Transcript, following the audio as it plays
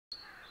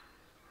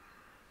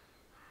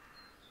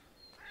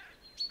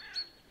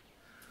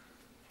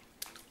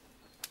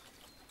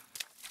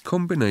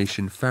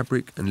combination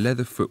fabric and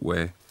leather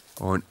footwear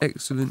are an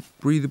excellent,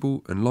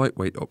 breathable and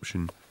lightweight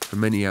option for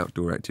many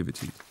outdoor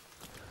activities.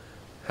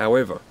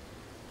 However,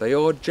 they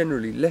are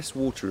generally less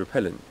water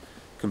repellent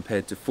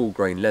compared to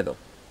full-grain leather.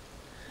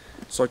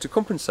 So to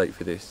compensate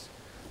for this,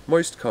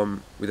 most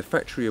come with a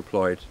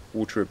factory-applied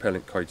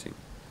water-repellent coating,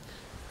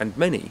 and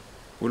many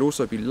will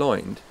also be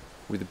lined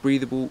with a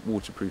breathable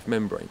waterproof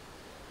membrane,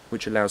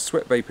 which allows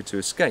sweat vapour to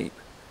escape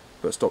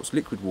but stops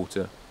liquid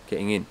water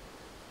getting in.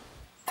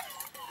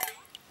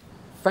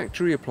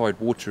 Factory-applied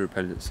water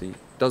repellency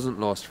doesn't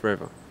last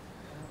forever,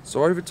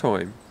 so over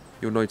time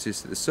you'll notice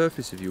that the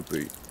surface of your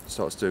boot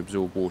starts to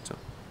absorb water.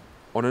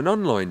 On an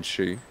unlined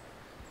shoe,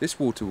 this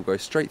water will go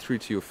straight through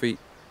to your feet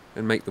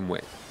and make them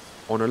wet.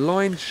 On a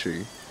lined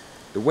shoe,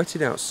 the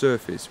wetted out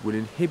surface will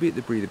inhibit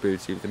the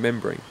breathability of the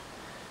membrane,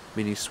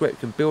 meaning sweat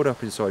can build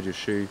up inside your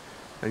shoe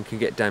and can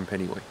get damp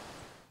anyway.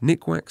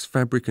 Nikwax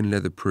Fabric and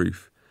Leather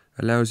Proof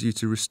allows you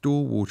to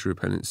restore water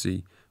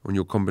repellency on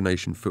your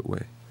combination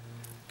footwear,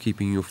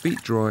 keeping your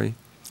feet dry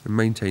and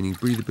maintaining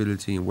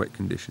breathability in wet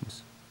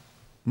conditions.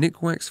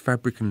 Nikwax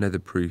Fabric and Leather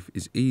Proof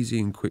is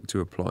easy and quick to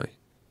apply.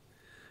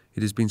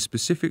 It has been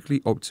specifically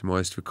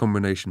optimised for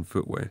combination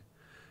footwear,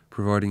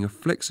 providing a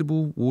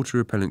flexible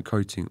water-repellent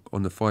coating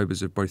on the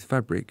fibres of both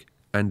fabric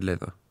and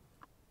leather.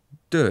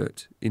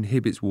 Dirt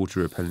inhibits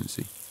water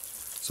repellency,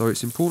 so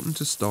it's important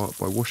to start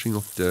by washing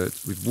off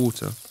dirt with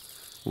water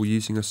or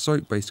using a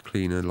soap-based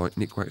cleaner like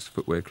Nikwax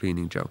Footwear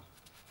Cleaning Gel.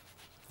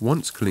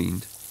 Once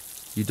cleaned,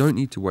 you don't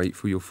need to wait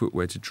for your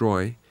footwear to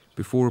dry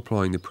before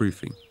applying the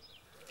proofing.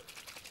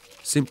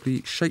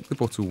 Simply shake the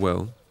bottle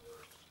well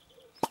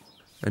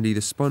and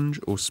either sponge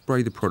or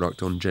spray the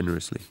product on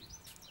generously.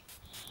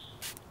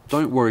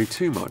 Don't worry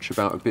too much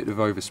about a bit of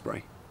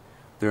overspray.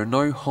 There are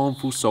no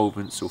harmful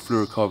solvents or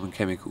fluorocarbon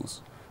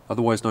chemicals,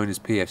 otherwise known as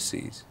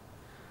PFCs.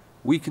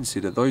 We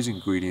consider those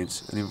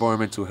ingredients an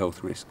environmental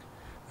health risk,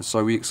 and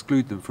so we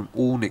exclude them from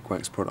all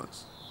Nikwax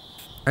products.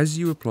 As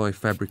you apply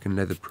fabric and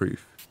leather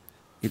proof,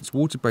 its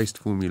water-based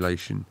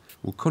formulation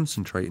will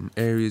concentrate in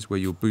areas where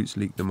your boots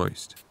leak the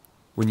most.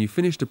 When you've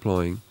finished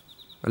applying,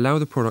 allow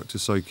the product to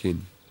soak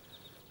in.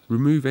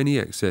 Remove any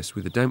excess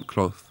with a damp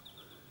cloth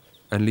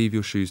and leave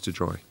your shoes to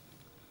dry.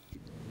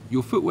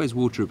 Your footwear's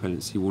water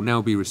repellency will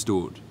now be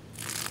restored,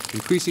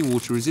 increasing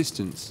water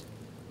resistance,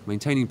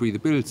 maintaining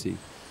breathability,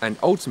 and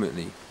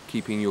ultimately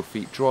keeping your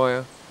feet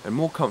drier and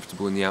more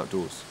comfortable in the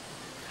outdoors.